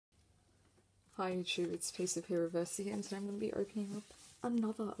Hi YouTube, it's Piece of Hero Verse here, and today I'm going to be opening up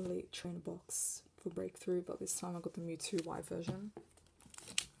another Elite Trainer box for Breakthrough, but this time I got the Mewtwo Y version.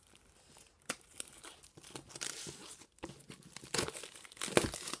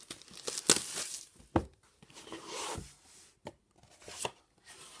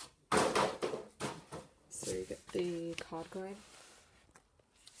 So you get the card guide,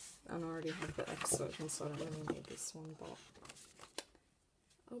 and I already have the X version, so I don't really need this one, but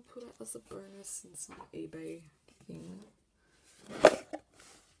I'll put it as a bonus in some eBay thing.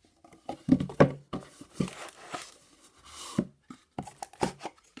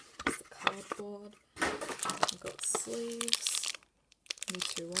 It's the cardboard. I've got sleeves,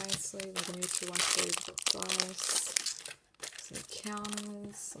 Mewtwo Y sleeve, like a Mewtwo Y sleeve, got dice, some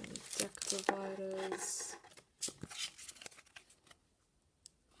counters, some deck dividers,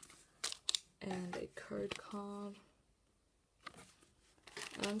 and a code card.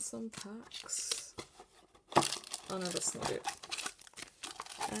 And some packs. Oh no, that's not it.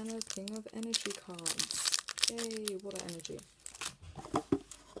 And a thing of energy cards. Yay, water energy.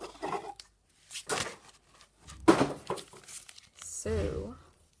 So,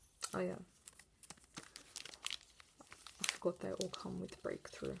 oh yeah. I forgot they all come with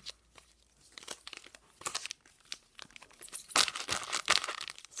Breakthrough.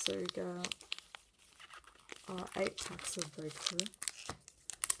 So you get 8 packs of Breakthrough.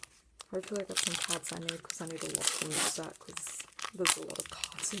 Hopefully I get some cards I need, because I need a lot from this set, because there's a lot of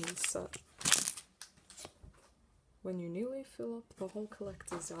cards in this set. When you nearly fill up the whole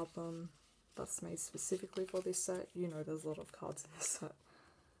collector's album that's made specifically for this set, you know there's a lot of cards in this set.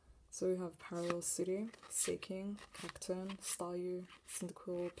 So we have Parallel City, Seeking, Cacturn, Staryu,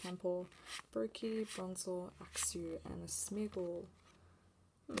 Cyndaquil, Pampor, Brokey, Bronzor, Axew, and a Smeagol.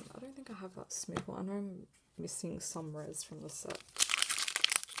 I don't think I have that Smeagol. I know I'm missing some rares from the set.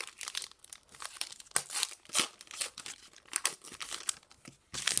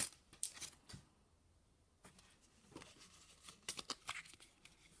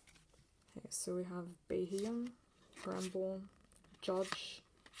 So we have Bayhium, Bramble, Judge,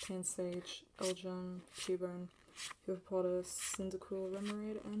 Pansage, Elgin, Cubone, Hippopotamus, Cyndaquil,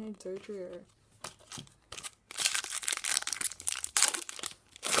 Remoraid, and a Dodrio.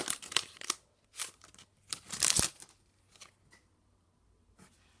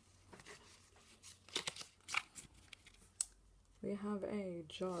 We have a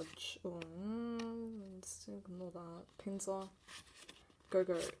Judge, let's ignore that, Pinsir,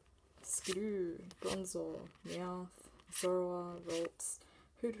 Go-Go, Skidoo, Bronzor, Meowth, Zorua, Ralts,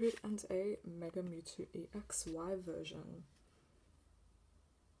 Hoot, and a Mega Mewtwo EX Y version.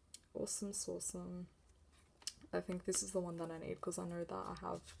 Awesome. I think this is the one that I need, because I know that I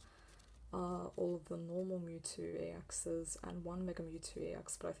have all of the normal Mewtwo EXs and one Mega Mewtwo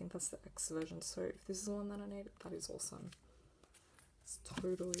EX, but I think that's the X version, so if this is the one that I need, that is awesome. It's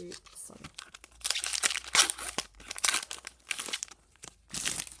totally awesome.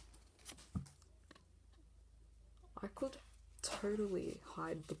 I could totally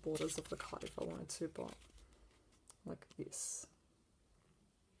hide the borders of the card if I wanted to, but like this.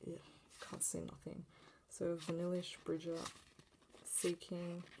 Yeah, can't see nothing. So Vanillish, Bridger,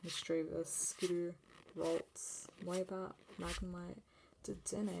 Seeking, Mischievous, Skidoo, Ralts, Waybat, Magnemite,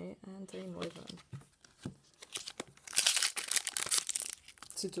 Dedenne, and a Noivern.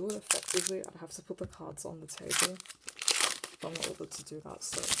 To do it effectively, I'd have to put the cards on the table. But I'm not able to do that,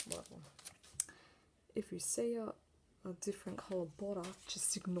 so whatever. If you see a different colour border,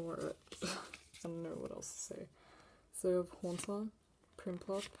 just ignore it. I don't know what else to say. So you have Haunter,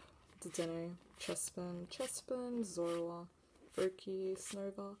 Prinplup, Dedenne, Chespin, Zorua, Brokey,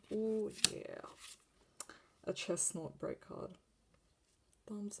 Snova. Ooh yeah. A Chestnut break card.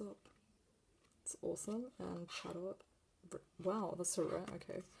 Thumbs up. It's awesome. And Chatot. Wow, that's so rare.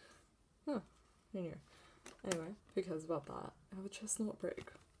 Okay. Huh. Who knew? Anyway, who cares about that? I have a Chestnut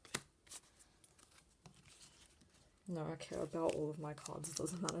break. No, I care about all of my cards. It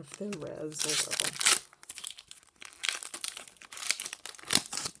doesn't matter if they're rares or whatever.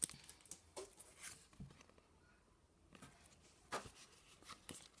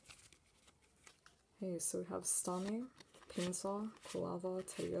 Hey, so we have Starmie, Pinsir, Quilava,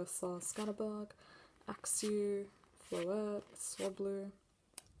 Teddiursa, Scatterbug, Axew, Floette, Swablu,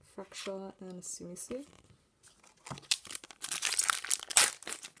 Fracture, and Sumisi.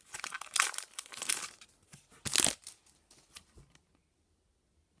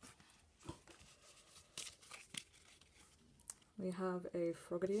 We have a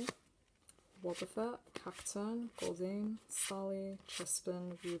Frogadier, Wobbuffet, Cacturn, Goldeen, Starly,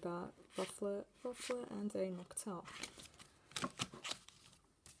 Chespin, Woobat, Rufflet, and a Noctowl.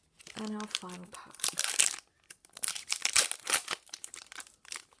 And our final pack.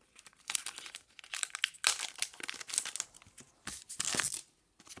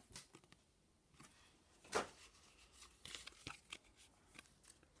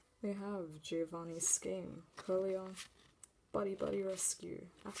 We have Giovanni's Scheme, Curlier, Buddy Buddy Rescue,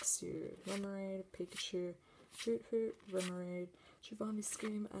 Axew, Remoraid, Pikachu, Hoot Hoot, Remoraid, Giovanni's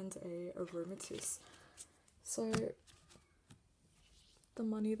Scheme, and a Aromatisse. So the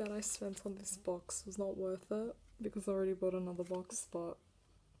money that I spent on this box was not worth it because I already bought another box, but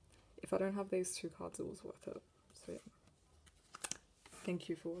if I don't have these two cards, it was worth it. So yeah. Thank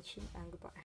you for watching and goodbye.